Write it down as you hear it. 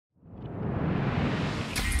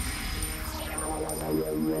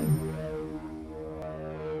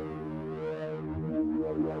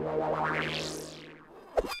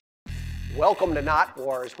Welcome to Knot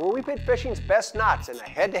Wars, where we pit fishing's best knots in a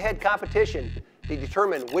head-to-head competition to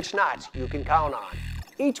determine which knots you can count on.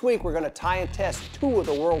 Each week we're going to tie and test two of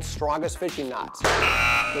the world's strongest fishing knots.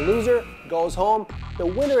 The loser goes home, the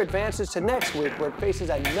winner advances to next week where it faces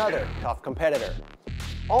another tough competitor.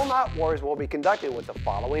 All Knot Wars will be conducted with the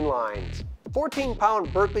following lines: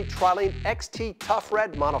 14-pound Berkley Tri-Line XT Tough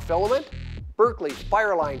Red monofilament, Berkley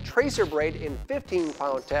Fireline Tracer Braid in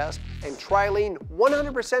 15-pound test, and Tri-Line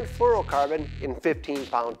 100% fluorocarbon in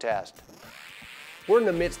 15-pound test. We're in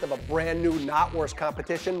the midst of a brand new Knot Wars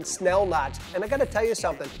competition, Snell knots, and I gotta tell you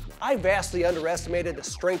something, I vastly underestimated the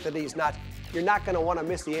strength of these knots. You're not gonna wanna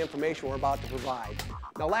miss the information we're about to provide.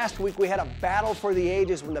 Now last week we had a battle for the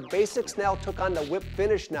ages when the basic Snell took on the whip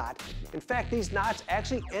finish knot. In fact, these knots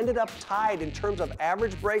actually ended up tied in terms of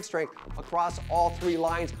average break strength across all three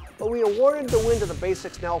lines, but we awarded the win to the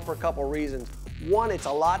basic Snell for a couple reasons. One, it's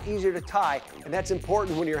a lot easier to tie, and that's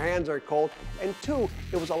important when your hands are cold. And two,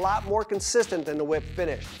 it was a lot more consistent than the whip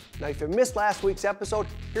finish. Now if you missed last week's episode,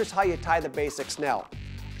 here's how you tie the basic Snell.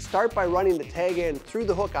 Start by running the tag end through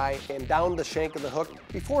the hook eye and down the shank of the hook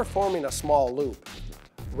before forming a small loop.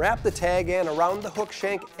 Wrap the tag end around the hook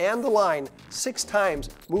shank and the line 6 times,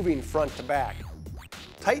 moving front to back.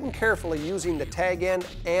 Tighten carefully using the tag end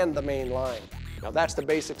and the main line. Now that's the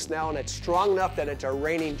basic Snell, and it's strong enough that it's a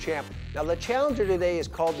reigning champ. Now the challenger today is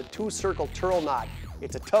called the 2-circle turtle knot.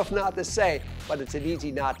 It's a tough knot to say, but it's an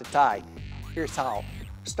easy knot to tie. Here's how.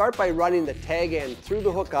 Start by running the tag end through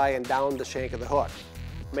the hook eye and down the shank of the hook.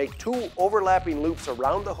 Make 2 overlapping loops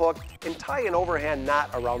around the hook and tie an overhand knot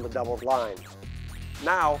around the doubled lines.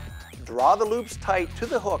 Now, draw the loops tight to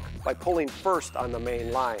the hook by pulling first on the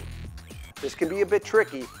main line. This can be a bit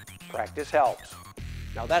tricky. Practice helps.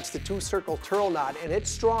 Now that's the 2-circle turtle knot, and it's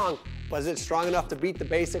strong, but is it strong enough to beat the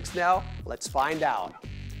basic Snell? Let's find out.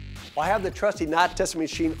 Well, I have the trusty knot testing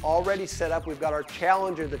machine already set up. We've got our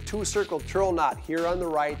challenger, the 2-circle turtle knot, here on the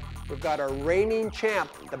right. We've got our reigning champ,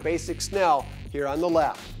 the basic Snell, here on the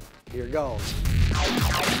left. Here goes.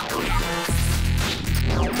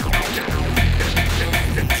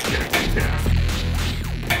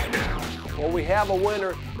 Well, we have a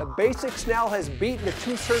winner. The basic Snell has beaten the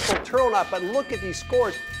 2-circle turtle knot, but look at these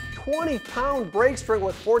scores. 20-pound break strength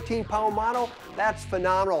with 14-pound mono, that's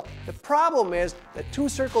phenomenal. The problem is the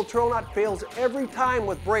 2-circle turtle knot fails every time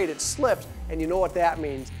with braid. It slips, and you know what that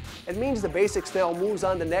means. It means the basic Snell moves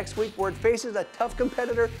on to next week where it faces a tough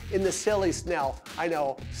competitor in the silly Snell. I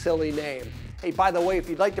know, silly name. Hey, by the way, if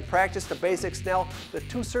you'd like to practice the basic Snell, the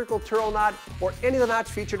 2-circle turtle knot, or any of the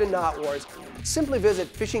knots featured in Knot Wars, simply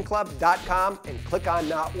visit fishingclub.com and click on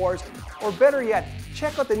Knot Wars, or better yet,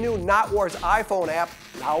 check out the new Knot Wars iPhone app,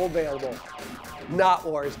 now available. Knot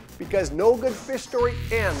Wars, because no good fish story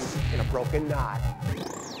ends in a broken knot.